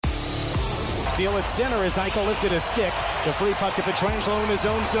Steal at center as Eichel lifted a stick. The free puck to Pietrangelo in his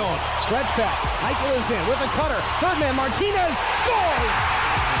own zone. Stretch pass. Eichel is in with a cutter. Third man Martinez scores!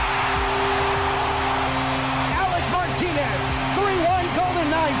 Alec Martinez, 3-1 Golden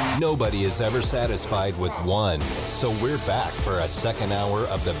Knights. Nobody is ever satisfied with one, so we're back for a second hour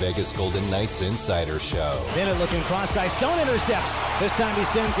of the Vegas Golden Knights Insider Show. Bennett looking cross-ice. Stone intercepts. This time he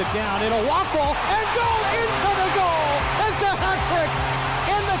sends it down. It'll walk ball and go into the goal. It's a hat trick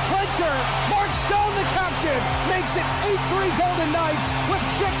in the clincher. Mark Stone, the captain, makes it 8-3 Golden Knights with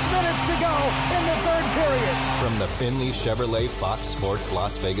 6 minutes to go in the third period. From the Finley Chevrolet Fox Sports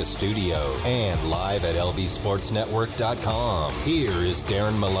Las Vegas studio and live at lvsportsnetwork.com, here is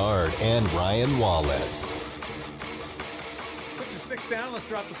Darren Millard and Ryan Wallace. Put your sticks down. Let's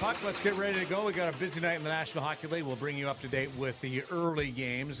drop the puck. Let's get ready to go. We got a busy night in the National Hockey League. We'll bring you up to date with the early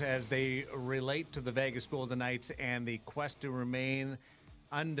games as they relate to the Vegas Golden Knights and the quest to remain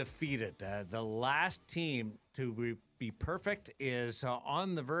undefeated. The last team to be perfect is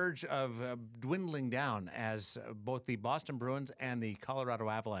on the verge of dwindling down as both the Boston Bruins and the Colorado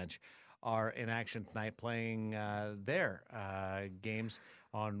Avalanche are in action tonight playing their games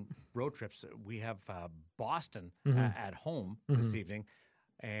on road trips. We have Boston at home this evening,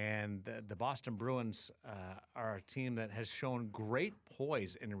 and the Boston Bruins are a team that has shown great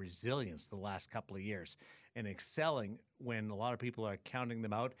poise and resilience the last couple of years and excelling when a lot of people are counting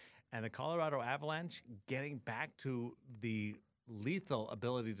them out. And the Colorado Avalanche getting back to the lethal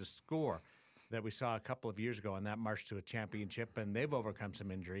ability to score that we saw a couple of years ago on that march to a championship, and they've overcome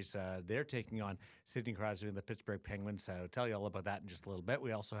some injuries. They're taking on Sidney Crosby and the Pittsburgh Penguins. I'll tell you all about that in just a little bit.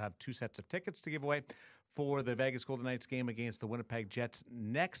 We also have 2 sets of tickets to give away for the Vegas Golden Knights game against the Winnipeg Jets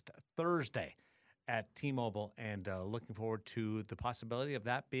next Thursday at T-Mobile, and looking forward to the possibility of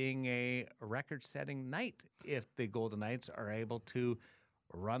that being a record-setting night if the Golden Knights are able to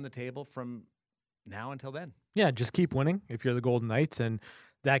run the table from now until then. Yeah, just keep winning if you're the Golden Knights, and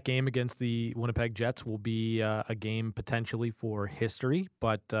that game against the Winnipeg Jets will be a game potentially for history.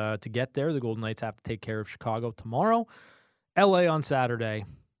 But to get there, the Golden Knights have to take care of Chicago tomorrow, LA on Saturday,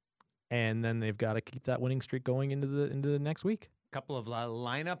 and then they've got to keep that winning streak going into the next week. Couple of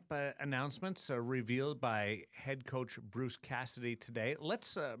lineup announcements revealed by head coach Bruce Cassidy today.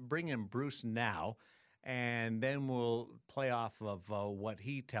 Let's bring in Bruce now, and then we'll play off of what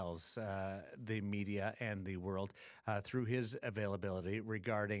he tells the media and the world through his availability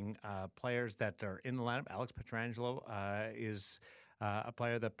regarding players that are in the lineup. Alex Pietrangelo is a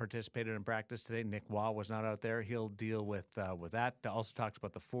player that participated in practice today. Nick Waugh was not out there. He'll deal with that. Also talks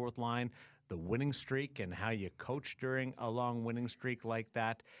about the fourth line, the winning streak, and how you coach during a long winning streak like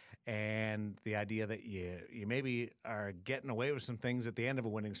that, and the idea that you maybe are getting away with some things at the end of a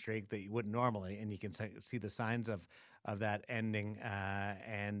winning streak that you wouldn't normally, and you can see the signs of that ending.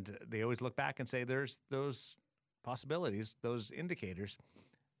 And they always look back and say there's those possibilities, those indicators.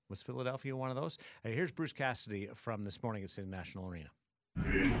 Was Philadelphia one of those? Here's Bruce Cassidy from this morning at City National Arena. We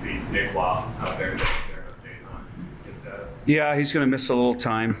didn't see Nick Waugh out there. Yeah, he's going to miss a little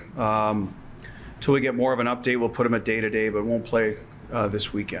time. Till we get more of an update, we'll put him at day-to-day, but won't play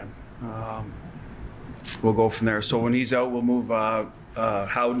this weekend. We'll go from there. So when he's out, we'll move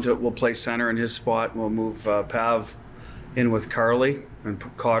Howden we'll play center in his spot. We'll move Pav in with Carly, and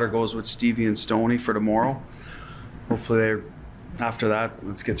Cotter goes with Stevie and Stoney for tomorrow. Hopefully after that,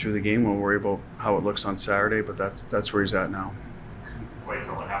 let's get through the game. We'll worry about how it looks on Saturday, but that's where he's at now. Wait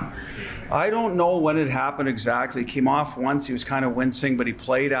till what happened during the game. I don't know when it happened exactly. He came off once. He was kind of wincing, but he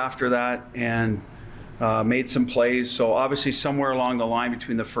played after that and made some plays. So obviously somewhere along the line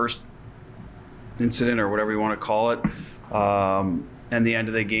between the first incident or whatever you want to call it and the end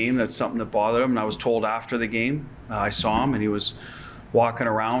of the game, that's something that bothered him. And I was told after the game, I saw him and he was walking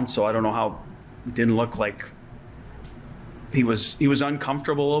around. So I don't know how it didn't look like he was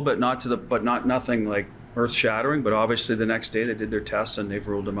uncomfortable a little bit, but not nothing like earth-shattering. But obviously the next day they did their tests and they've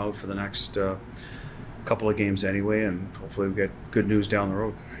ruled him out for the next couple of games anyway, and hopefully we get good news down the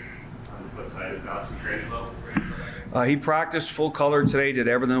road. On the flip side, is Alex Pietrangelo? He practiced full color today, did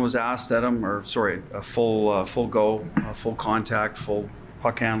everything that was asked at him, a full go, full contact, full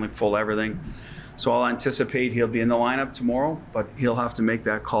puck handling, full everything. So I'll anticipate he'll be in the lineup tomorrow, but he'll have to make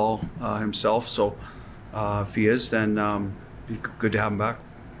that call himself. So if he is, then be good to have him back.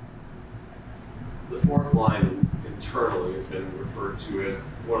 The fourth line internally has been referred to as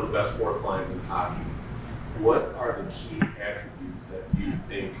one of the best fourth lines in hockey. What are the key attributes that you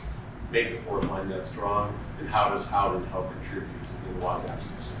think make the fourth line that strong, and how does Howden help contribute in Waugh's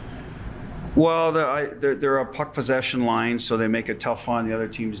absence? Well, they're a puck possession line, so they make it tough on the other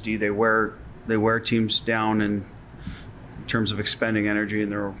team's D. They wear teams down in terms of expending energy in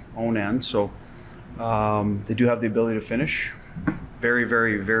their own end. So They do have the ability to finish. Very,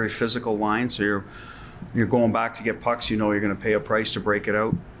 very, very physical line. So you're going back to get pucks. You know you're going to pay a price to break it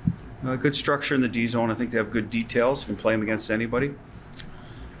out. Good structure in the D zone. I think they have good details. You can play them against anybody.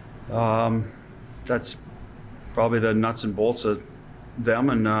 That's probably the nuts and bolts of them.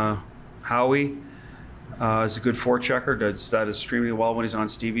 And Howie is a good forechecker. Does that extremely well when he's on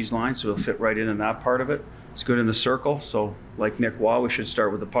Stevie's line, so he'll fit right in that part of it. He's good in the circle. So like Nick Waugh, we should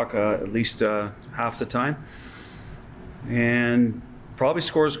start with the puck at least half the time. And probably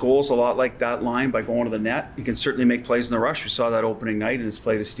scores goals a lot like that line by going to the net. He can certainly make plays in the rush. We saw that opening night in his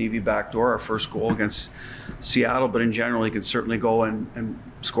play to Stevie backdoor, our first goal against Seattle. But in general, he can certainly go and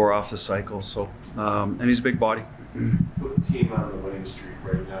score off the cycle. So, and he's a big body. With the team on the winning streak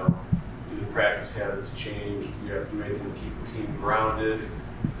right now, do the practice habits change? Do you have to do anything to keep the team grounded?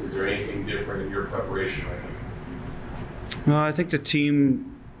 Is there anything different in your preparation right now? I think the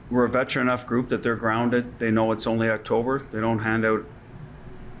team, we're a veteran enough group that they're grounded. They know it's only October. They don't hand out,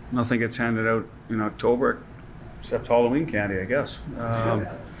 nothing gets handed out in October except Halloween candy, I guess.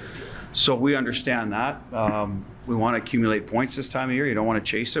 So we understand that. We want to accumulate points this time of year. You don't want to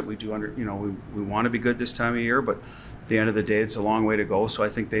chase it. We do we want to be good this time of year, but at the end of the day, it's a long way to go. So I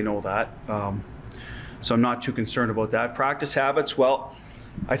think they know that. So I'm not too concerned about that. Practice habits, well,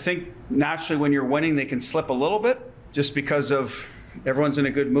 I think naturally when you're winning, they can slip a little bit just because of everyone's in a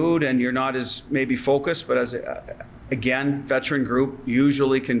good mood and you're not as maybe focused, but as again, veteran group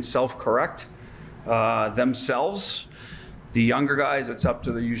usually can self-correct themselves. The younger guys, it's up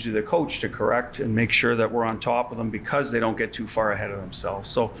to usually the coach to correct and make sure that we're on top of them because they don't get too far ahead of themselves.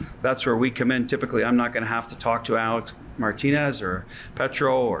 So that's where we come in. Typically, I'm not going to have to talk to Alex Martinez or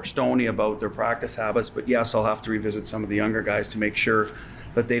Petro or Stoney about their practice habits, but yes, I'll have to revisit some of the younger guys to make sure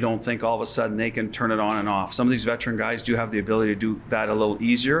that they don't think all of a sudden they can turn it on and off. Some of these veteran guys do have the ability to do that a little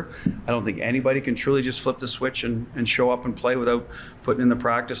easier. I don't think anybody can truly just flip the switch and show up and play without putting in the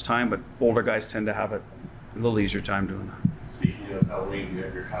practice time, but older guys tend to have a little easier time doing that. Speaking of Halloween, do you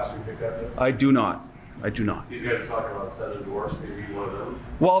have your costume picked up yet? I do not. These guys are talking about Seven Dwarfs, maybe one of them?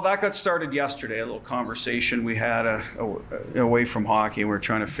 Well, that got started yesterday, a little conversation we had away from hockey. We were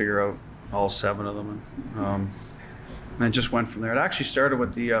trying to figure out all 7 of them. And it just went from there. It actually started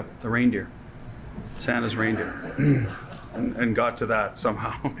with the reindeer, Santa's reindeer, and got to that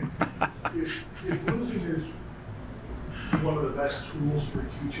somehow. if losing is one of the best tools for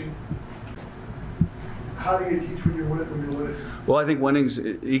teaching, how do you teach when you're winning? Well, I think winning's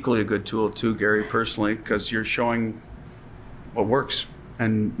equally a good tool too, Gary, personally, because you're showing what works.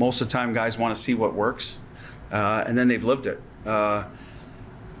 And most of the time, guys want to see what works, and then they've lived it.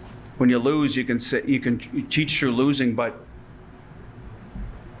 When you lose, you can teach through losing, but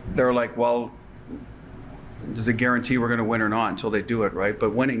they're like, well, does it guarantee we're going to win or not until they do it, right?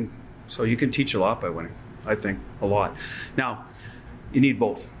 But winning, so you can teach a lot by winning, I think, a lot. Now, you need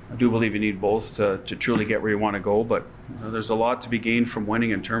both. I do believe you need both to truly get where you want to go, but there's a lot to be gained from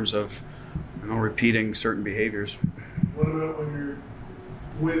winning in terms of repeating certain behaviors. What about when you're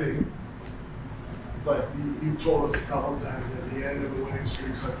winning, but you've told us a couple of times at the end of a winning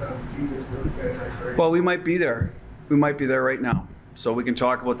streak, sometimes the team is really fantastic. Well, we might be there. We might be there right now. So we can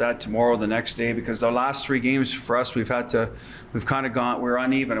talk about that tomorrow, the next day, because the last 3 games for us, we're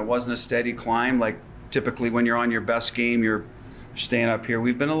uneven. It wasn't a steady climb. Like typically when you're on your best game, you're staying up here.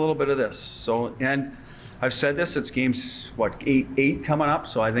 We've been a little bit of this. So, and I've said this, it's games, 8 coming up.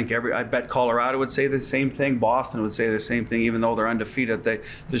 So I think I bet Colorado would say the same thing. Boston would say the same thing, even though they're undefeated.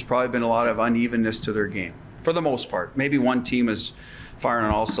 There's probably been a lot of unevenness to their game for the most part. Maybe one team is firing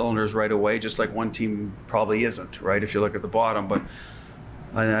on all cylinders right away, just like one team probably isn't, right? If you look at the bottom, but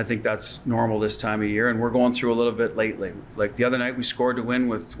I think that's normal this time of year, and we're going through a little bit lately. Like the other night, we scored to win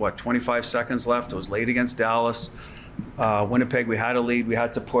with 25 seconds left. It was late against Dallas. Winnipeg, we had a lead, we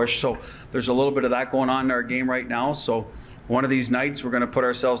had to push. So there's a little bit of that going on in our game right now. So one of these nights, we're going to put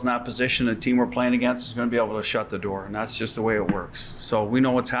ourselves in that position. The team we're playing against is going to be able to shut the door, and that's just the way it works. So we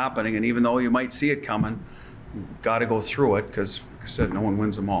know what's happening, and even though you might see it coming, you've got to go through it because, like I said, no one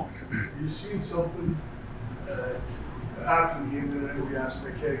wins them all. You seen something after the game that we asked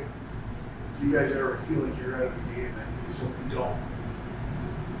Nick, hey, do you guys ever feel like you're out of the game? And he said, we don't.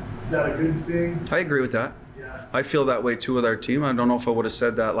 Is that a good thing? I agree with that. Yeah. I feel that way too with our team. I don't know if I would have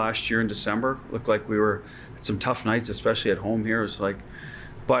said that last year in December. Looked like we were at some tough nights, especially at home here. It was like,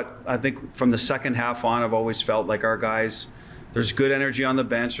 but I think from the second half on, I've always felt like our guys, there's good energy on the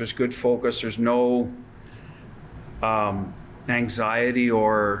bench, there's good focus, there's no anxiety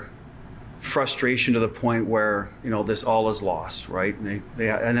or frustration to the point where this all is lost, right?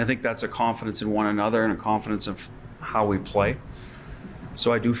 And I think that's a confidence in one another and a confidence of how we play.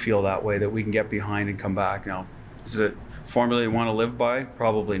 So I do feel that way, that we can get behind and come back. Now, is it a formula you want to live by?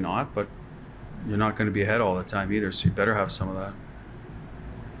 Probably not, but you're not going to be ahead all the time either, so you better have some of that.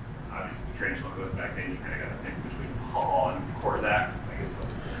 Obviously, the Trangelo goes back in. You kind of got to pick between Hall and Korzak. I guess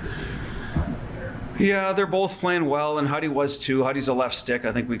what's the decision-making process there? Yeah, they're both playing well, and Huddy was too. Huddy's a left stick.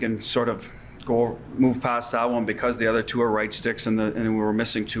 I think we can sort of move past that one because the other two are right sticks, and we were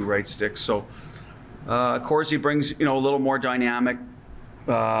missing 2 right sticks. So Corsi brings a little more dynamic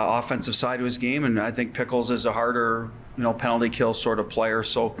offensive side to his game, and I think Pickles is a harder penalty kill sort of player.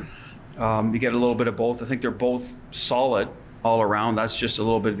 So you get a little bit of both. I think they're both solid all around. That's just a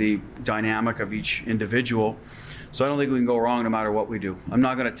little bit of the dynamic of each individual. So I don't think we can go wrong no matter what we do. I'm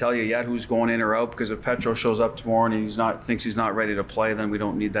not going to tell you yet who's going in or out, because if Petro shows up tomorrow and thinks he's not ready to play, then we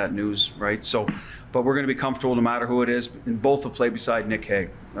don't need that news, right? So, but we're going to be comfortable no matter who it is. And both will play beside Nick Hague.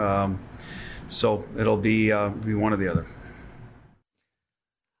 So it'll be one or the other.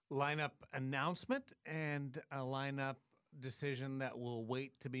 Lineup announcement and a lineup decision that will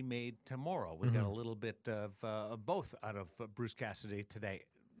wait to be made tomorrow. We got a little bit of both out of Bruce Cassidy today.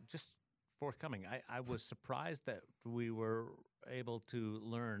 Just forthcoming. I was surprised that we were able to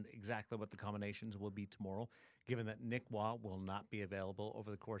learn exactly what the combinations will be tomorrow, given that Nick Waugh will not be available over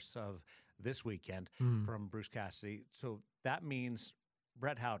the course of this weekend from Bruce Cassidy. So that means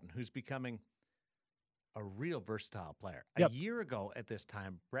Brett Howden, who's becoming a real versatile player. A year ago at this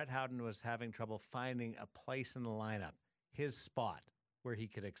time, Brett Howden was having trouble finding a place in the lineup, his spot where he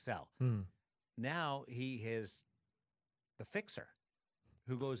could excel. Now he is the fixer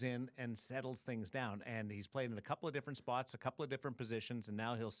who goes in and settles things down. And he's played in a couple of different spots, a couple of different positions, and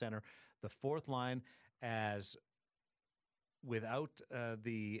now he'll center the 4th line as without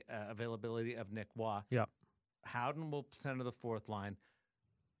the availability of Nick Waugh. Howden will center the 4th line.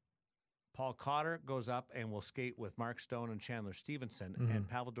 Paul Cotter goes up and will skate with Mark Stone and Chandler Stevenson, and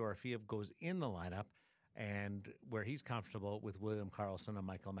Pavel Dorofeev goes in the lineup and where he's comfortable with William Karlsson and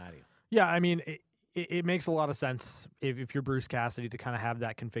Michael Matthew. Yeah, I mean, it makes a lot of sense if you're Bruce Cassidy to kind of have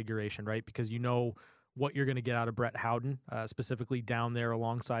that configuration, right? Because you know what you're going to get out of Brett Howden, specifically down there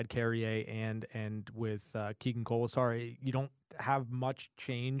alongside Carrier and with Keegan Colasar. You don't have much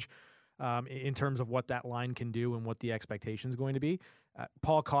change in terms of what that line can do and what the expectation is going to be.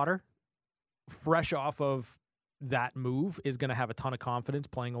 Paul Cotter, fresh off of that move, is going to have a ton of confidence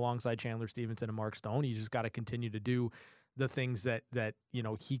playing alongside Chandler Stevenson and Mark Stone. He's just got to continue to do the things that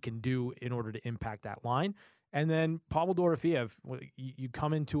he can do in order to impact that line. And then Pavel Dorofeev, you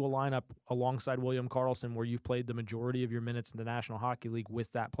come into a lineup alongside William Karlsson where you've played the majority of your minutes in the National Hockey League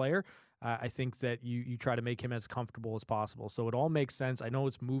with that player. I think that you try to make him as comfortable as possible. So it all makes sense. I know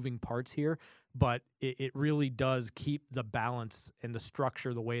it's moving parts here, but it really does keep the balance and the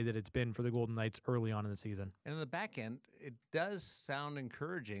structure the way that it's been for the Golden Knights early on in the season. And in the back end, it does sound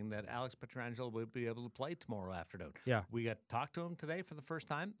encouraging that Alex Pietrangelo will be able to play tomorrow afternoon. Yeah. We got to talk to him today for the first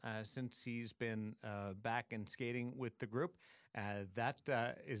time since he's been back and skating with the group.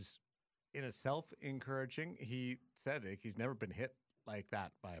 That is in itself encouraging. He said he's never been hit like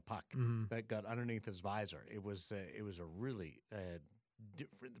that by a puck that got underneath his visor. It was a really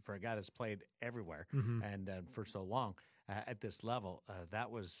different for a guy that's played everywhere and for so long at this level. That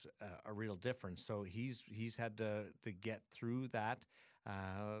was a real difference. So he's had to get through that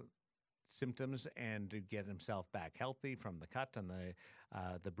symptoms and to get himself back healthy from the cut and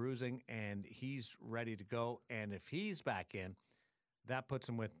the bruising, and he's ready to go. And if he's back in, that puts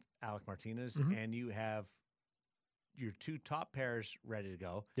him with Alec Martinez, and you have your 2 top pairs ready to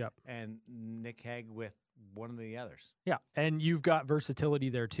go. And Nick Hague with one of the others. Yeah, and you've got versatility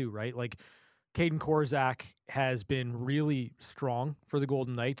there too, right? Like Caden Korzak has been really strong for the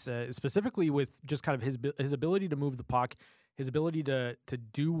Golden Knights, specifically with just kind of his ability to move the puck, his ability to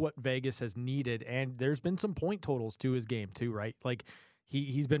do what Vegas has needed, and there's been some point totals to his game too, right? Like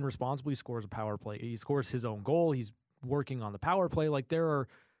he's been responsible. He scores a power play. He scores his own goal. He's working on the power play. Like there are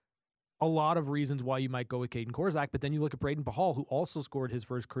a lot of reasons why you might go with Caden Korzak, but then you look at Braden Pahal, who also scored his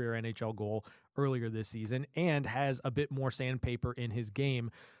first career NHL goal earlier this season and has a bit more sandpaper in his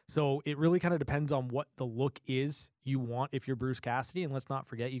game. So it really kind of depends on what the look is you want if you're Bruce Cassidy. And let's not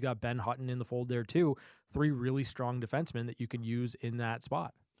forget, you got Ben Hutton in the fold there too. 3 really strong defensemen that you can use in that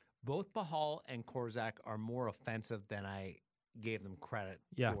spot. Both Pahal and Korzak are more offensive than I gave them credit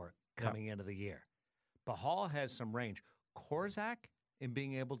for coming into the year. Pahal has some range. Korzak, in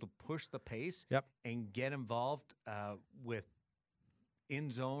being able to push the pace and get involved with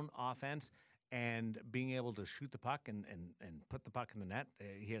in-zone offense and being able to shoot the puck and put the puck in the net.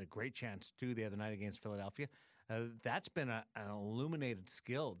 He had a great chance, too, the other night against Philadelphia. That's been an illuminated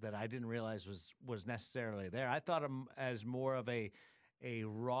skill that I didn't realize was necessarily there. I thought him as more of a a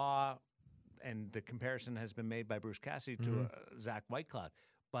raw, and the comparison has been made by Bruce Cassidy to Zach Whitecloud.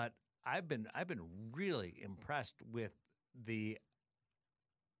 But I've been really impressed with the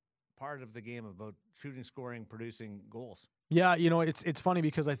part of the game about shooting, scoring, producing goals. Yeah, it's funny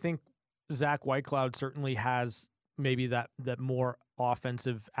because I think Zach Whitecloud certainly has maybe that more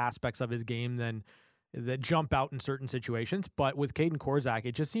offensive aspects of his game that jump out in certain situations. But with Caden Korzak,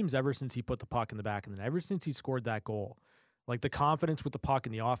 it just seems ever since he put the puck in the back of the net, ever since he scored that goal, like the confidence with the puck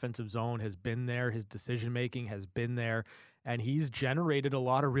in the offensive zone has been there. His decision-making has been there. And he's generated a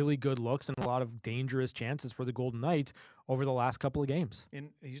lot of really good looks and a lot of dangerous chances for the Golden Knights over the last couple of games. And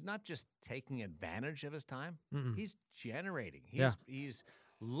he's not just taking advantage of his time. He's generating. He's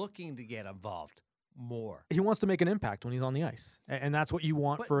looking to get involved more. He wants to make an impact when he's on the ice. And that's what you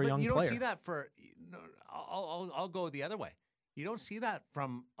want for a young player. You don't see that I'll go the other way. You don't see that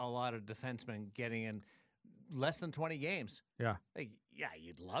from a lot of defensemen getting in less than 20 games. Yeah.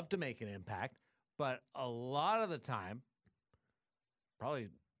 You'd love to make an impact, but a lot of the time, probably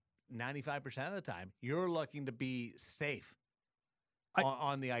 95% of the time, you're looking to be safe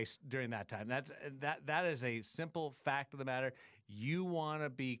on the ice during that time. That is a simple fact of the matter. You want to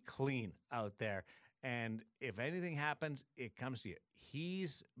be clean out there. And if anything happens, it comes to you.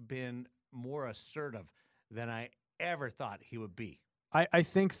 He's been more assertive than I ever thought he would be. I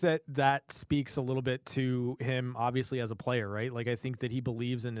think that speaks a little bit to him, obviously, as a player, right? Like, I think that he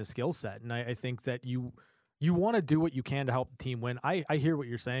believes in his skill set. And I think that you want to do what you can to help the team win. I hear what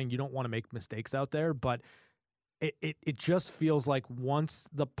you're saying. You don't want to make mistakes out there, but it just feels like once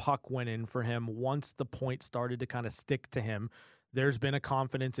the puck went in for him, once the point started to kind of stick to him, there's been a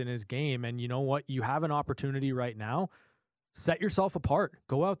confidence in his game. And you know what? You have an opportunity right now. Set yourself apart.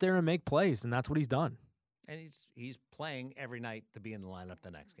 Go out there and make plays, and that's what he's done. And he's playing every night to be in the lineup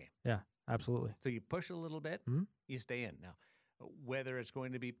the next game. Yeah, absolutely. So you push a little bit, you stay in. Now, whether it's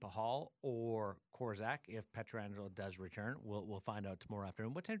going to be Pahal or Korzak, if Pietrangelo does return, we'll find out tomorrow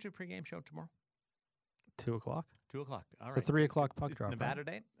afternoon. What time's your pregame show tomorrow? 2 o'clock. 2 o'clock. All right. So 3 o'clock puck drop. Nevada right?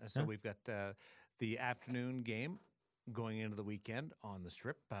 Day. So we've got the afternoon game going into the weekend on the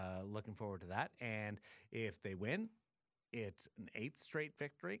Strip. Looking forward to that. And if they win, it's an 8th straight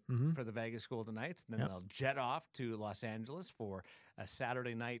victory for the Vegas Golden Knights. And then they'll jet off to Los Angeles for a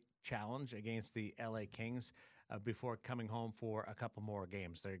Saturday night challenge against the LA Kings before coming home for a couple more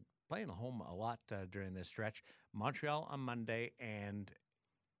games. They're playing home a lot during this stretch. Montreal on Monday, and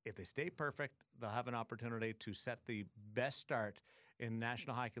if they stay perfect, they'll have an opportunity to set the best start in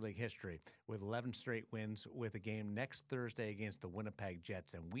National Hockey League history with 11 straight wins, with a game next Thursday against the Winnipeg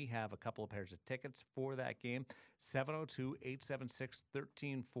Jets. And we have a couple of pairs of tickets for that game,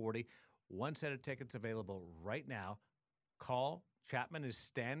 702-876-1340. One set of tickets available right now. Call. Chapman is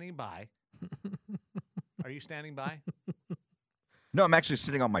standing by. Are you standing by? No, I'm actually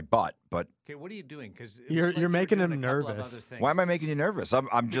sitting on my butt, but... Okay, what are you doing? Because you're making him nervous. Why am I making you nervous?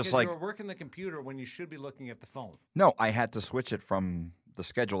 I'm just like... You're working the computer when you should be looking at the phone. No, I had to switch it from the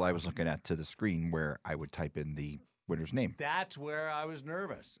schedule I was looking at to the screen where I would type in the winner's name. That's where I was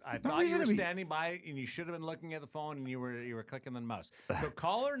nervous. I thought you were standing by, and you should have been looking at the phone, and you were clicking the mouse. So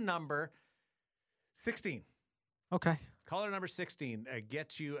caller number 16. Okay. Caller number 16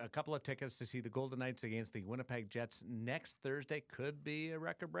 gets you a couple of tickets to see the Golden Knights against the Winnipeg Jets next Thursday. Could be a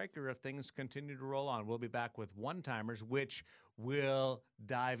record breaker if things continue to roll on. We'll be back with one-timers, which will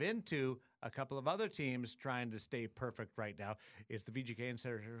dive into a couple of other teams trying to stay perfect right now. It's the VGK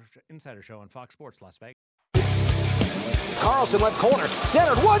Insider Show on Fox Sports Las Vegas. Carlson left corner,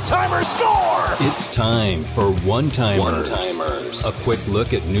 centered, one-timer, score! It's time for One-Timers. A quick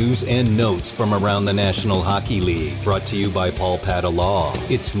look at news and notes from around the National Hockey League. Brought to you by Paul Pata Law.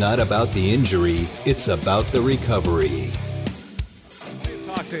 It's not about the injury, it's about the recovery. We've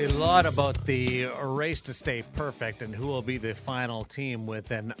talked a lot about the race to stay perfect and who will be the final team with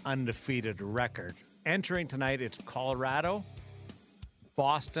an undefeated record. Entering tonight, it's Colorado,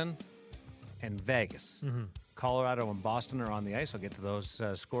 Boston, and Vegas. Colorado and Boston are on the ice. I'll get to those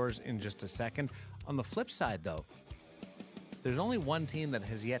scores in just a second. On the flip side, though, there's only one team that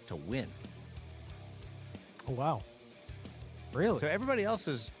has yet to win. Oh, wow. Really? So everybody else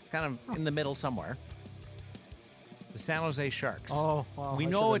is kind of in the middle somewhere. The San Jose Sharks. Oh, wow. We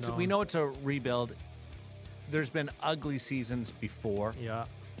know it's a rebuild. There's been ugly seasons before. Yeah.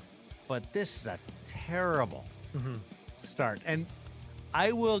 But this is a terrible start. And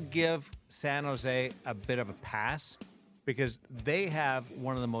I will give San Jose a bit of a pass because they have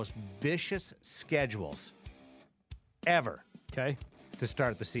one of the most vicious schedules ever to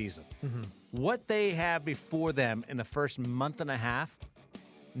start the season. What they have before them in the first month and a half,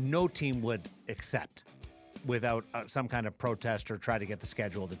 no team would accept. without some kind of protest or try to get the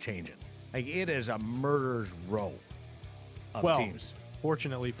schedule to change it. Like, it is a murderer's row of teams.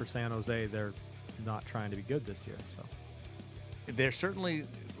 Fortunately for San Jose, they're not trying to be good this year. So they're certainly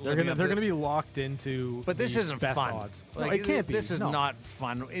they're gonna be locked into. But this isn't best fun. Odds. Like, No, it can't be. This is No. not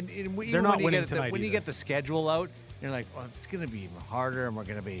fun. They're not winning tonight when you either. get the schedule out, you're like, well, it's going to be even harder, and we're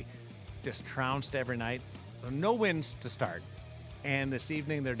going to be just trounced every night. No wins to start, and this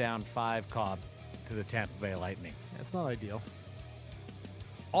evening they're down 5 Cobb to the Tampa Bay Lightning. That's not ideal.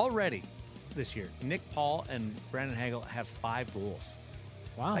 Already this year, Nick Paul and Brandon Hagel have 5 goals.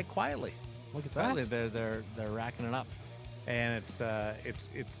 Wow! Like, quietly. Look at Quietly, that. they're racking it up, and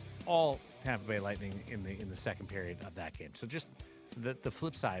it's all Tampa Bay Lightning in the second period of that game. So just the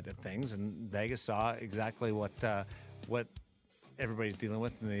flip side of things, and Vegas saw exactly what everybody's dealing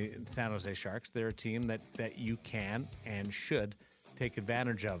with in the San Jose Sharks. They're a team that you can and should take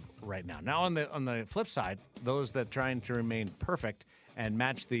advantage of right now. Now on the flip side, those that trying to remain perfect and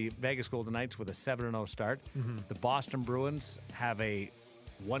match the Vegas Golden Knights with a 7-0 start, the Boston Bruins have a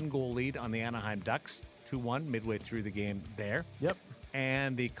 1-goal lead on the Anaheim Ducks, 2-1 midway through the game there. Yep.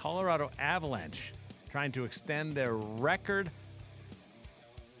 And the Colorado Avalanche trying to extend their record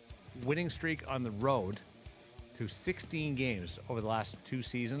winning streak on the road to 16 games over the last 2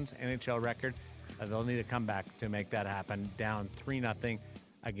 seasons, NHL record. They'll need a comeback to make that happen, down 3-0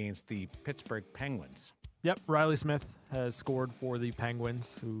 against the Pittsburgh Penguins. Yep, Riley Smith has scored for the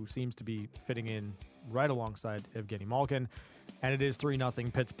Penguins, who seems to be fitting in right alongside Evgeny Malkin. And it is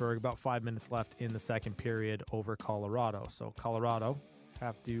 3-0 Pittsburgh, about 5 minutes left in the second period over Colorado. So Colorado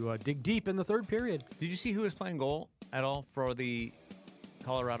have to dig deep in the third period. Did you see who was playing goal at all for the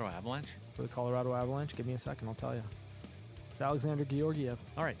Colorado Avalanche? For the Colorado Avalanche, give me a second, I'll tell you. It's Alexander Georgiev.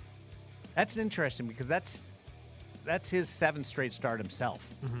 All right. That's interesting because that's his 7th straight start himself.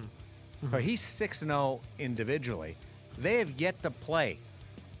 So he's 6-0 individually. They have yet to play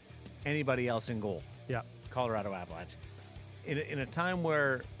anybody else in goal. Yeah. Colorado Avalanche. In a time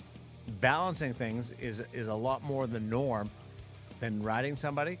where balancing things is a lot more the norm than riding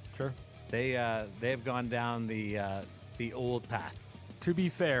somebody. Sure. They have gone down the old path. To be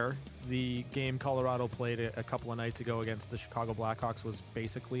fair, the game Colorado played a couple of nights ago against the Chicago Blackhawks was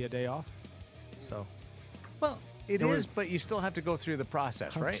basically a day off. So, well, it is, but you still have to go through the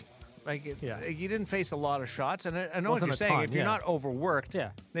process, right? Like, you didn't face a lot of shots, and I know what you're saying. If you're not overworked,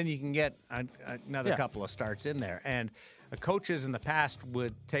 then you can get another couple of starts in there. And coaches in the past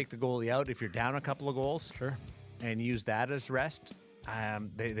would take the goalie out if you're down a couple of goals, and use that as rest.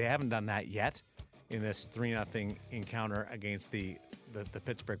 They haven't done that yet in this 3-0 encounter against the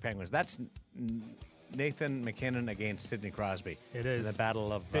Pittsburgh Penguins. That's Nathan McKinnon against Sidney Crosby. It is. In the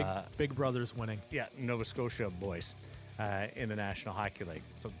battle of big brothers winning. Yeah, Nova Scotia boys. In the National Hockey League.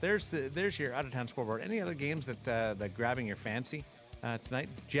 So there's your out-of-town scoreboard. Any other games that grabbing your fancy tonight?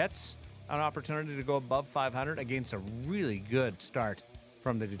 Jets, an opportunity to go above 500 against a really good start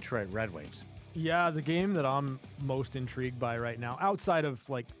from the Detroit Red Wings. Yeah, the game that I'm most intrigued by right now, outside of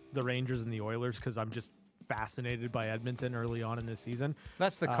like the Rangers and the Oilers, because I'm just fascinated by Edmonton early on in this season.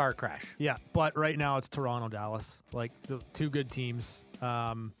 That's the car crash. Yeah, but right now it's Toronto-Dallas. Like, the two good teams.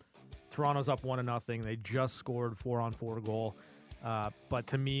 Toronto's up 1-0. They just scored 4-on-4 goal. But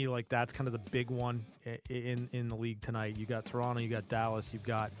to me, like, that's kind of the big one in the league tonight. You got Toronto, you got Dallas, you've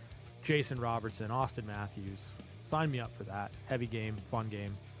got Jason Robertson, Austin Matthews. Sign me up for that. Heavy game, fun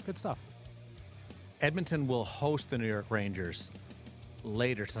game, good stuff. Edmonton will host the New York Rangers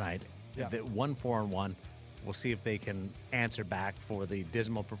later tonight. Yeah. 1-4-1. We'll see if they can answer back for the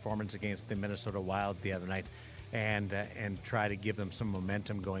dismal performance against the Minnesota Wild the other night. And try to give them some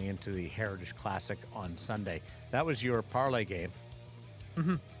momentum going into the Heritage Classic on Sunday. That was your parlay game.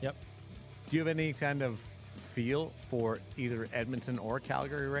 Yep. Do you have any kind of feel for either Edmonton or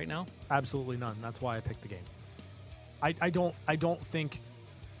Calgary right now? Absolutely none. That's why I picked the game. I don't think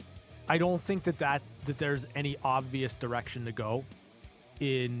that there's any obvious direction to go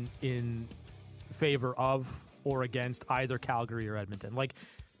in favor of or against either Calgary or Edmonton. Like,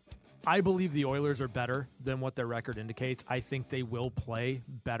 I believe the Oilers are better than what their record indicates. I think they will play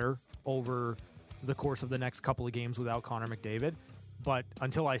better over the course of the next couple of games without Connor McDavid. But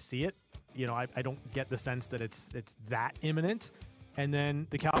until I see it, I don't get the sense that it's that imminent. And then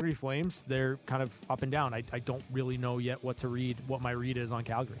the Calgary Flames, they're kind of up and down. I don't really know yet what my read is on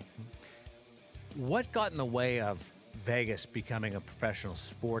Calgary. What got in the way of Vegas becoming a professional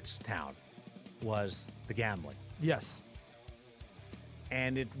sports town was the gambling. Yes.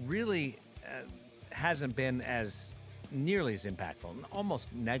 And it really hasn't been nearly as impactful,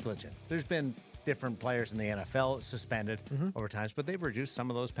 almost negligent. There's been different players in the NFL suspended over times, but they've reduced some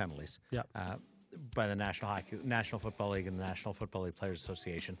of those penalties. Yeah. by the National Football League and the National Football League Players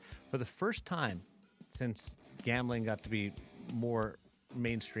Association. For the first time since gambling got to be more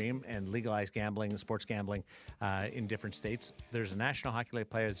mainstream and legalized gambling, sports gambling in different states, there's a National Hockey League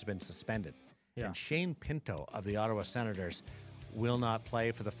player that's been suspended. Yeah. And Shane Pinto of the Ottawa Senators will not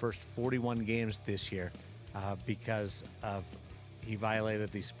play for the first 41 games this year because of he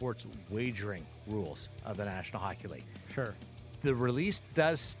violated the sports wagering rules of the National Hockey League. Sure. The release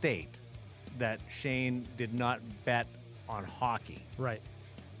does state that Shane did not bet on hockey. Right.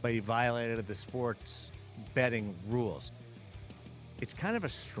 But he violated the sports betting rules. It's kind of a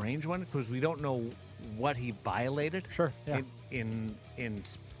strange one because we don't know what he violated. Sure. Yeah. In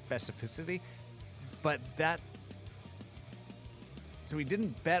specificity, but so he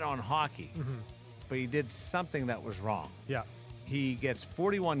didn't bet on hockey, but he did something that was wrong. Yeah. He gets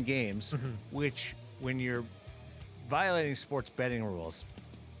 41 games, which when you're violating sports betting rules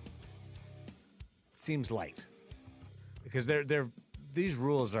seems light because these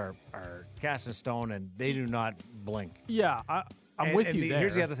rules are cast in stone and they do not blink. Yeah, I'm with you there.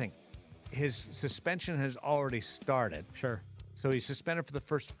 Here's the other thing. His suspension has already started. Sure. So he's suspended for the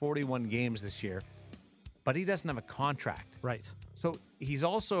first 41 games this year, but he doesn't have a contract. Right. So he's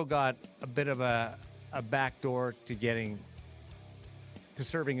also got a bit of a backdoor to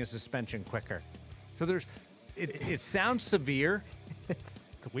serving his suspension quicker. So it sounds severe. It's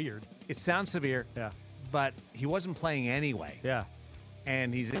weird. It sounds severe. Yeah. But he wasn't playing anyway. Yeah.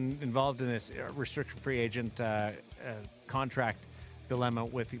 And he's involved in this restricted free agent contract dilemma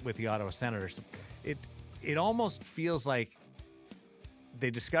with the Ottawa Senators. It almost feels like they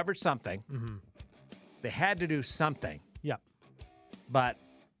discovered something. They had to do something. Yeah. But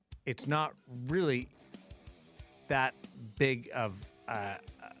it's not really that big of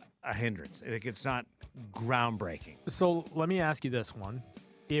a hindrance. It's not groundbreaking. So let me ask you this one.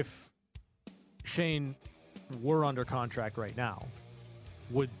 If Shane were under contract right now,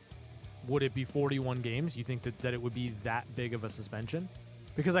 would it be 41 games? You think that it would be that big of a suspension?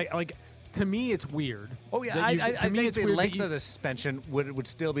 Because to me, it's weird. Oh yeah, I think the length of the suspension would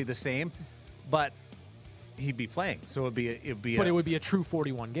still be the same, but he'd be playing, so it would be a true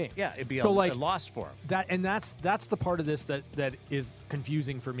 41 games. Yeah, it'd be a loss for him. That's the part of this that is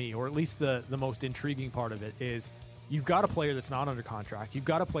confusing for me, or at least the most intriguing part of it is you've got a player that's not under contract. You've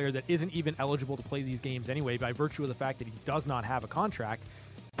got a player that isn't even eligible to play these games anyway by virtue of the fact that he does not have a contract,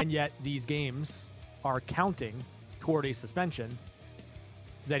 and yet these games are counting toward a suspension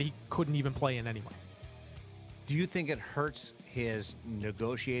that he couldn't even play in anyway. Do you think it hurts his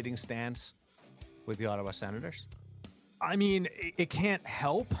negotiating stance with the Ottawa Senators? I mean, it can't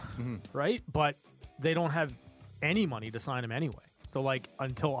help, right? But they don't have any money to sign him anyway. So,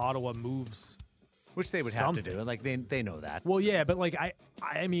 until Ottawa moves, which they would have to do. They know that. Well, yeah, but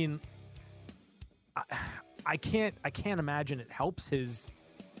I mean, I can't imagine it helps his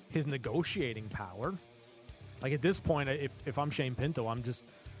negotiating power. At this point, if I'm Shane Pinto, I'm just,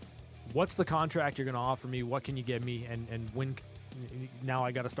 what's the contract you're going to offer me? What can you give me? And when? Now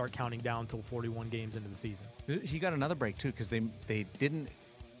I got to start counting down till 41 games into the season. He got another break too because they didn't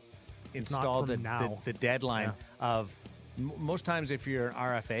install the deadline of most times if you're an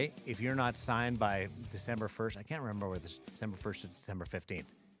RFA, if you're not signed by December 1st, I can't remember whether it's December 1st or December 15th,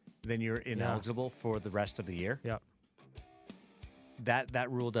 then you're ineligible for the rest of the year. Yeah.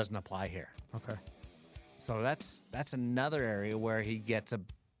 That rule doesn't apply here. Okay. So that's another area where he gets a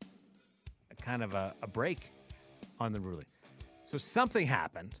kind of a break on the ruling. So something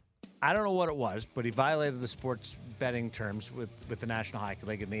happened. I don't know what it was, but he violated the sports betting terms with the National Hockey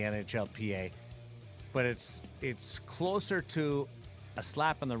League and the NHLPA. But it's closer to a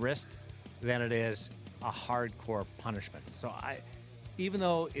slap on the wrist than it is a hardcore punishment. So even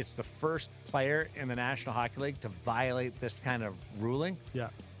though it's the first player in the National Hockey League to violate this kind of ruling, yeah,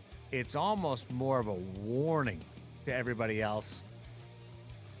 it's almost more of a warning to everybody else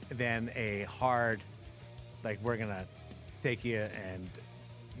than a hard, we're going to take you and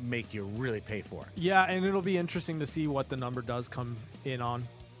make you really pay for it. Yeah, and it'll be interesting to see what the number does come in on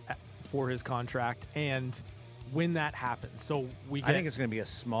for his contract and when that happens. So I think it's going to be a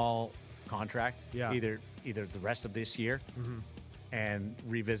small contract. Yeah. Either the rest of this year and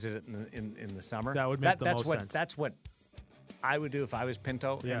revisit it in the summer. That would make the most sense. That's what I would do if I was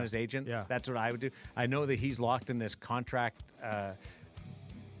Pinto and his agent. Yeah. That's what I would do. I know that he's locked in this contract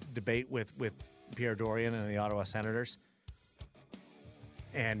debate with Pierre Dorion and the Ottawa Senators.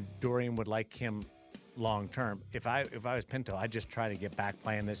 And Dorian would like him long term. If I was Pinto, I'd just try to get back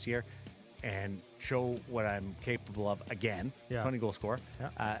playing this year and show what I'm capable of again. Yeah. 20 goal scorer.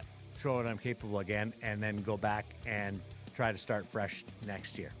 Yeah. Show what I'm capable again, and then go back and try to start fresh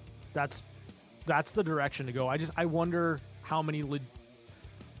next year. That's that's the direction to go. I wonder how many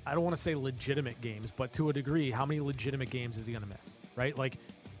I don't want to say legitimate games, but to a degree, how many legitimate games is he going to miss, right? Like,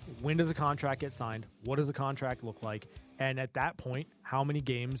 when does a contract get signed? What does a contract look like? And at that point, how many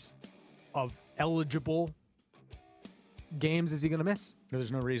games of eligible games is he going to miss?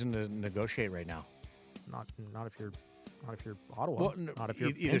 There's no reason to negotiate right now. Not if you're Ottawa. Well, not if you're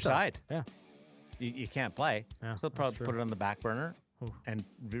either Pinto. side. Yeah. You can't play. Yeah, so they'll probably true. put it on the back burner Ooh. and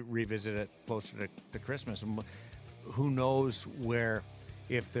revisit it closer to Christmas. And who knows where,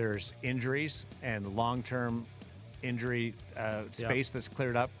 if there's injuries and long-term injury space that's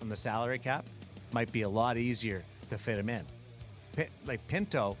cleared up from the salary cap, might be a lot easier to fit him in. Like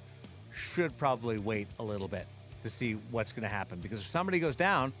Pinto should probably wait a little bit to see what's going to happen, because if somebody goes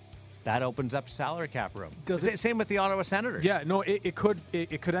down, that opens up salary cap room. Same with the Ottawa Senators. Yeah, no, it could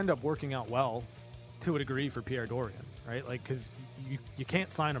end up working out well to a degree for Pierre Dorion, right? Like, because you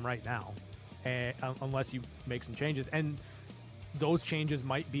can't sign him right now unless you make some changes. And those changes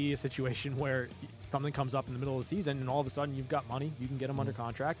might be a situation where something comes up in the middle of the season and all of a sudden you've got money, you can get him under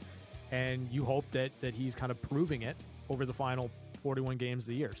contract, and you hope that he's kind of proving it over the final 41 games of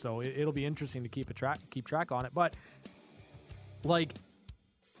the year. So it'll be interesting to keep track on it. But, like,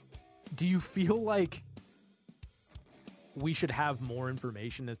 do you feel like we should have more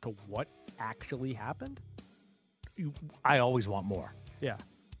information as to what actually happened? I always want more. Yeah.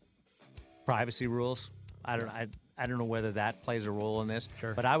 Privacy rules. I don't know whether that plays a role in this.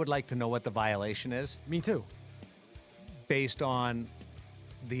 Sure. But I would like to know what the violation is. Me too. Based on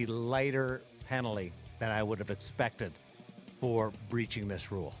the lighter penalty that I would have expected for breaching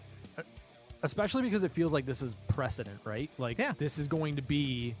this rule. Especially because it feels like this is precedent, right? Like, this is going to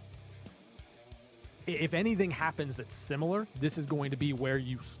be, if anything happens that's similar, this is going to be where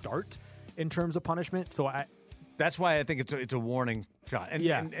you start in terms of punishment. So that's why I think it's a warning shot. And,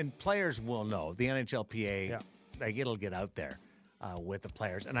 Yeah. and players will know. The NHLPA, like, it'll get out there with the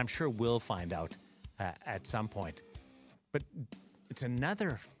players. And I'm sure we'll find out at some point. But it's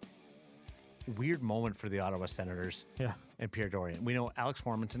another weird moment for the Ottawa Senators and Pierre Dorion. We know Alex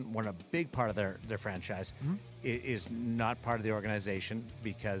Formanton, one a big part of their franchise, is not part of the organization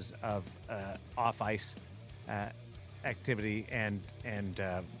because of off-ice activity and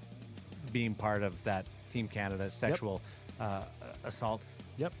being part of that Team Canada sexual assault.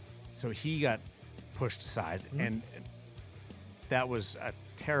 Yep. So he got pushed aside, and that was a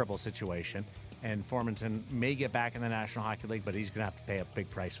terrible situation. And Formanton may get back in the National Hockey League, but he's going to have to pay a big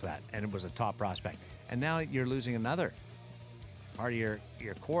price for that. And it was a top prospect. And now you're losing another part of your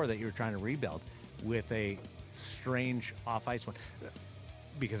core that you were trying to rebuild with a strange off-ice one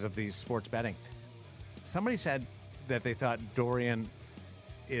because of these sports betting. Somebody said that they thought Dorion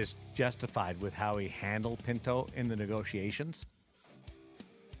is justified with how he handled Pinto in the negotiations.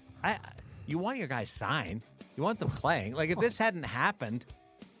 You want your guys signed. You want them playing. Like, if this hadn't happened,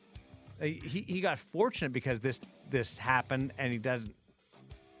 he got fortunate because this happened, and he doesn't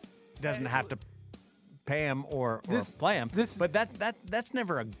have to pay him or play him. But that's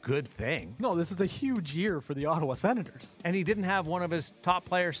never a good thing. No, this is a huge year for the Ottawa Senators. And he didn't have one of his top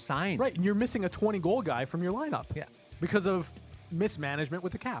players signed. Right, and you're missing a 20-goal guy from your lineup. Yeah. Because of mismanagement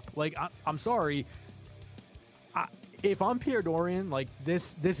with the cap. Like, I'm sorry. If I'm Pierre Dorion, like,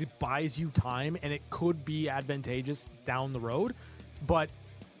 this buys you time, and it could be advantageous down the road, but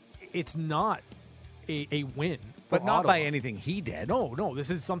it's not a win. But not Ottawa. by anything he did. No, this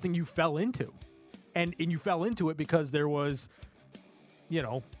is something you fell into. And you fell into it because there was,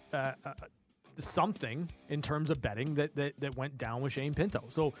 something in terms of betting that went down with Shane Pinto.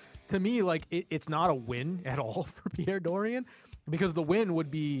 So to me, like, it's not a win at all for Pierre Dorion, because the win would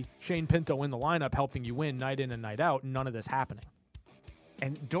be Shane Pinto in the lineup helping you win night in and night out, and none of this happening.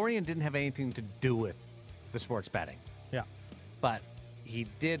 And Dorion didn't have anything to do with the sports betting. Yeah. But he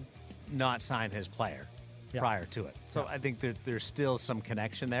did not sign his player prior to it. So I think there's still some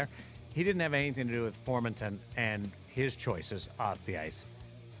connection there. He didn't have anything to do with Formanton and his choices off the ice.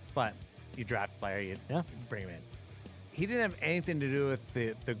 But you draft a player, you bring him in. He didn't have anything to do with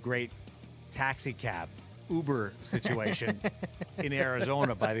the great taxi cab Uber situation in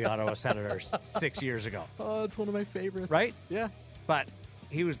Arizona by the Ottawa Senators 6 years ago. Oh, it's one of my favorites. Right? Yeah. But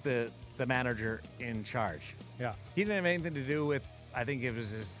he was the manager in charge. Yeah. He didn't have anything to do with, I think it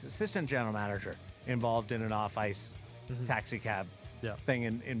was his assistant general manager involved in an off-ice taxi cab thing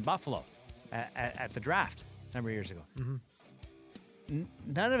in Buffalo at the draft a number of years ago.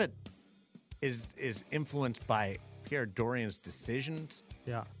 None of it is influenced by Pierre Dorion's decisions.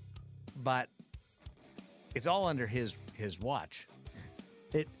 Yeah. But it's all under his watch.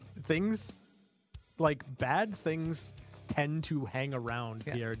 Things like bad things tend to hang around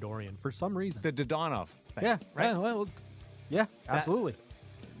Pierre Dorian for some reason. The Dodonov thing. Yeah, right. Yeah, absolutely.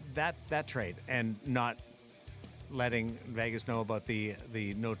 That trade and not letting Vegas know about the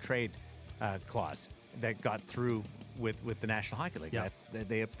no trade clause that got through with the National Hockey League. Yeah.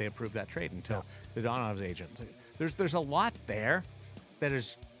 They approved that trade until the Donohov's agent. There's a lot there that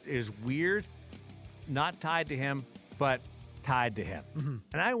is weird, not tied to him, but tied to him. Mm-hmm.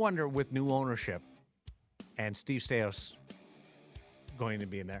 And I wonder, with new ownership and Steve Staios going to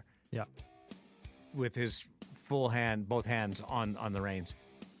be in there, Yeah. with his both hands on the reins,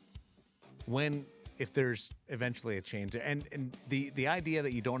 if there's eventually a change, and the idea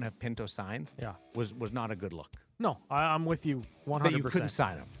that you don't have Pinto signed, was not a good look. No, I'm with you 100%. That you couldn't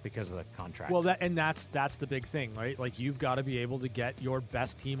sign him because of the contract. Well, that's the big thing, right? Like, you've got to be able to get your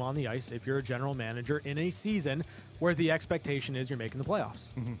best team on the ice if you're a general manager in a season where the expectation is you're making the playoffs.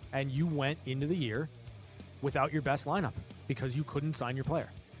 Mm-hmm. And you went into the year without your best lineup because you couldn't sign your player.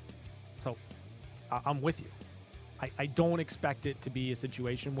 So I'm with you. I don't expect it to be a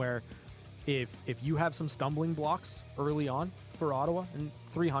situation where if you have some stumbling blocks early on for Ottawa, and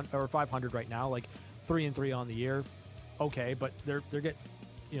 300 or 500 right now, like 3-3 on the year, okay, but they're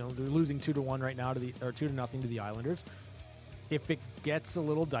losing 2-1 right now to 2-0 to the Islanders. If it gets a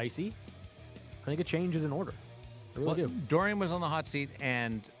little dicey, I think a change is in order. I really do. Dorian was on the hot seat,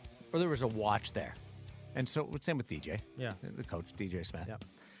 or there was a watch there, and so same with DJ. Yeah, the coach, DJ Smith.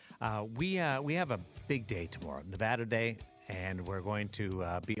 Yeah. We have a big day tomorrow, Nevada Day, and we're going to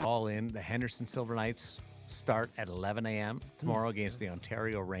be all in. The Henderson Silver Knights start at 11 a.m. tomorrow against the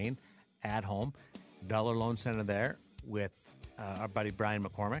Ontario Reign at home. Dollar Loan Center there with our buddy Brian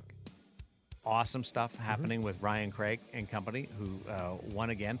McCormick. Awesome stuff happening with Ryan Craig and company, who won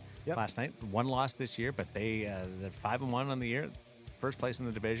again last night. One loss this year, but they're 5-1 on the year, first place in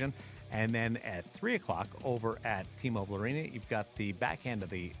the division. And then at 3 o'clock over at T-Mobile Arena, you've got the backhand of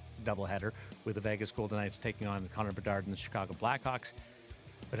the doubleheader with the Vegas Golden Knights taking on Connor Bedard and the Chicago Blackhawks.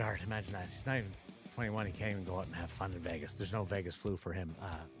 Bedard, imagine that. He's not even 21. He can't even go out and have fun in Vegas. There's no Vegas flu for him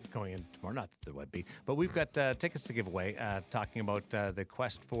going in tomorrow. Not that there would be. But we've got tickets to give away, talking about the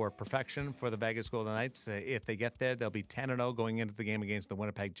quest for perfection for the Vegas Golden Knights. If they get there, they'll be 10-0 going into the game against the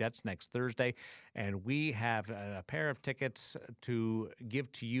Winnipeg Jets next Thursday. And we have a pair of tickets to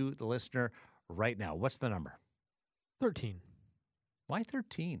give to you, the listener, right now. What's the number? 13. Why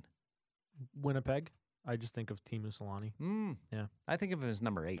 13? Winnipeg. I just think of Teemu Selanne. Yeah. I think of him as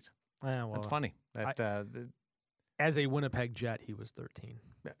number 8. Yeah, well, that's funny. As a Winnipeg Jet, he was 13.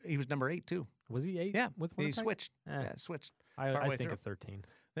 He was number 8 too. Was he 8? Yeah, with he Winnipeg? switched. Yeah, switched. I think of 13.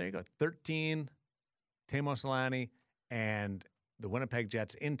 There you go. 13. Teemu Selanne and the Winnipeg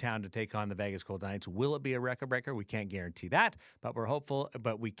Jets in town to take on the Vegas Golden Knights. Will it be a record breaker? We can't guarantee that, but we're hopeful.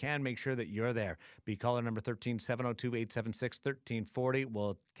 But we can make sure that you're there. Be caller number 13 702-876-1340.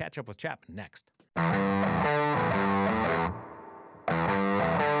 We'll catch up with Chapman next.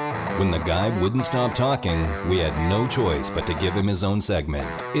 When the guy wouldn't stop talking, we had no choice but to give him his own segment.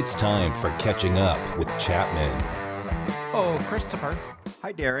 It's time for Catching Up with Chapman. Oh, Christopher.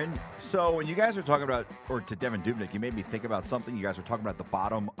 Hi, Darren. So when you guys are talking about, or to Devin Dubnik, you made me think about something. You guys were talking about the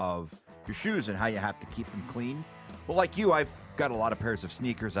bottom of your shoes and how you have to keep them clean. Well, like you, I've got a lot of pairs of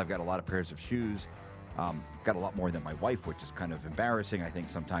sneakers. I've got a lot of pairs of shoes. Got a lot more than my wife, which is kind of embarrassing, I think,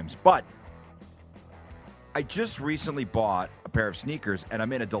 sometimes. But I just recently bought a pair of sneakers, and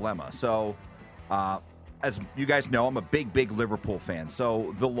I'm in a dilemma. So, as you guys know, I'm a big Liverpool fan.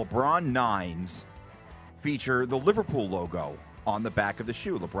 So the LeBron 9s feature the Liverpool logo on the back of the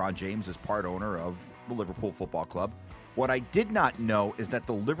shoe. LeBron James is part owner of the Liverpool Football Club. What I did not know is that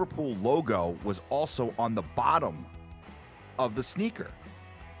the Liverpool logo was also on the bottom of the sneaker.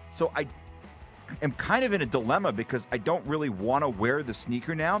 So I am kind of in a dilemma because I don't really want to wear the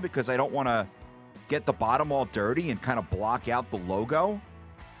sneaker now because I don't want to get the bottom all dirty and kind of block out the logo.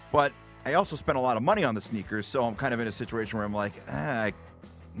 But I also spent a lot of money on the sneakers, so I'm kind of in a situation where I'm like, I'm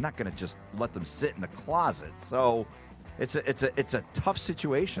not going to just let them sit in the closet. So it's a tough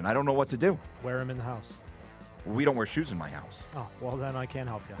situation. I don't know what to do. Wear them in the house. We don't wear shoes in my house. Oh, well, then I can't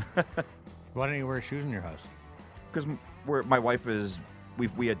help you. Why don't you wear shoes in your house? Because my wife is,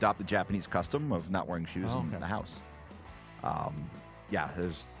 we adopt the Japanese custom of not wearing shoes in the house.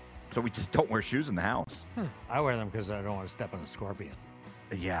 So we just don't wear shoes in the house. I wear them because I don't want to step on a scorpion.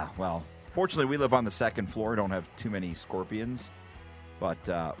 Yeah, well, fortunately we live on the second floor. Don't have too many scorpions. But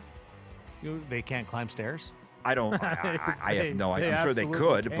they can't climb stairs? I don't. I have no idea. I'm sure they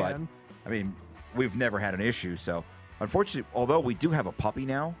could, but I mean, we've never had an issue. So, unfortunately, although we do have a puppy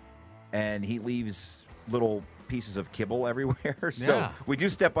now, and he leaves little pieces of kibble everywhere, so we do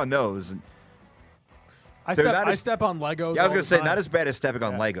step on those. And I step on Legos. Yeah, I was all going the to say, time. not as bad as stepping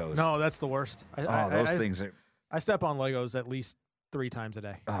on Legos. No, that's the worst. Those things are. I step on Legos at least 3 times a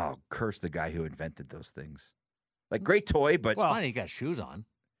day. Oh, curse the guy who invented those things. Like, great toy, but. Well, funny you got shoes on.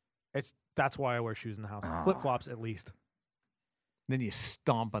 That's why I wear shoes in the house. Oh. Flip-flops at least. Then you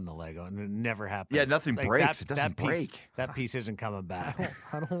stomp on the Lego, and it never happens. Yeah, nothing breaks. It doesn't break. That piece isn't coming back.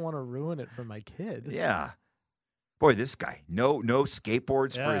 I don't want to ruin it for my kid. Yeah. Boy, this guy. No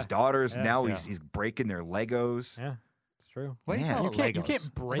skateboards for his daughters. Yeah. Now he's breaking their Legos. Yeah, it's true. What do you Man. call You it can't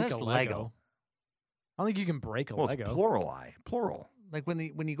Legos? break That's a Lego. I don't think you can break a Well, Lego. it's plural. Like when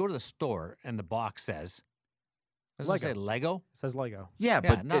you go to the store and the box says, does it Lego. say Lego? It says Lego. Yeah,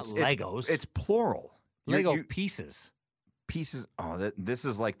 Yeah, but not it's Legos. It's plural. Lego pieces. Pieces. Oh, this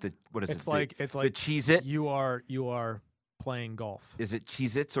is like the what is It's it? like the Cheez-It. Cheez-It. You are playing golf. Is it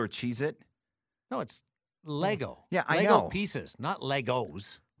Cheez-Its or Cheez-It? No, it's Lego. Yeah, I Lego know. pieces, not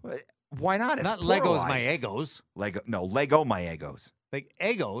Legos. Why not? It's Not Legos, my pluralized. Egos. Lego my Egos. Like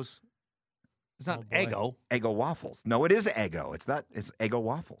Egos. It's not boy. Eggo. Eggo waffles. No, it is Eggo. It's not. It's Eggo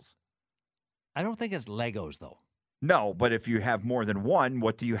waffles. I don't think it's Legos though. No, but if you have more than one,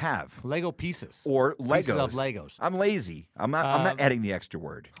 what do you have? Lego pieces. Or Legos. Pieces of Legos. I'm lazy. I'm not adding the extra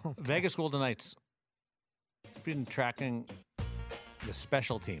word. Vegas Golden Knights. Been tracking the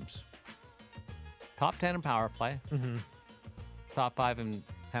special teams. Top 10 in power play. Mm-hmm. Top 5 in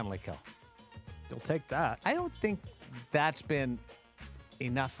penalty kill. They'll take that. I don't think that's been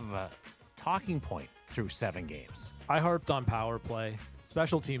enough of a talking point through 7 games. I harped on power play.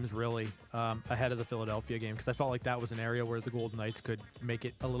 Special teams really ahead of the Philadelphia game because I felt like that was an area where the Golden Knights could make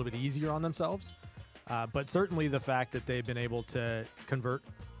it a little bit easier on themselves. But certainly the fact that they've been able to convert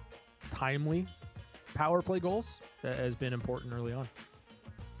timely power play goals has been important early on.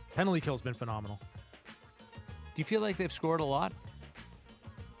 Penalty kill's been phenomenal. Do you feel like they've scored a lot?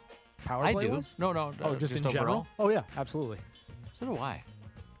 Power I play do. ones? No, Oh, just in overall. general? Oh, yeah, absolutely. So do I.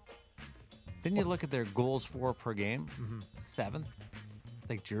 Then you look at their goals for per game. 7th.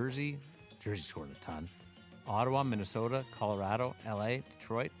 Like Jersey scored a ton. Ottawa, Minnesota, Colorado, LA,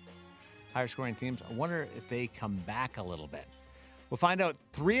 Detroit. Higher scoring teams. I wonder if they come back a little bit. We'll find out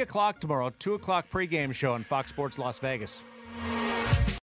 3 o'clock tomorrow, 2 o'clock pregame show on Fox Sports Las Vegas.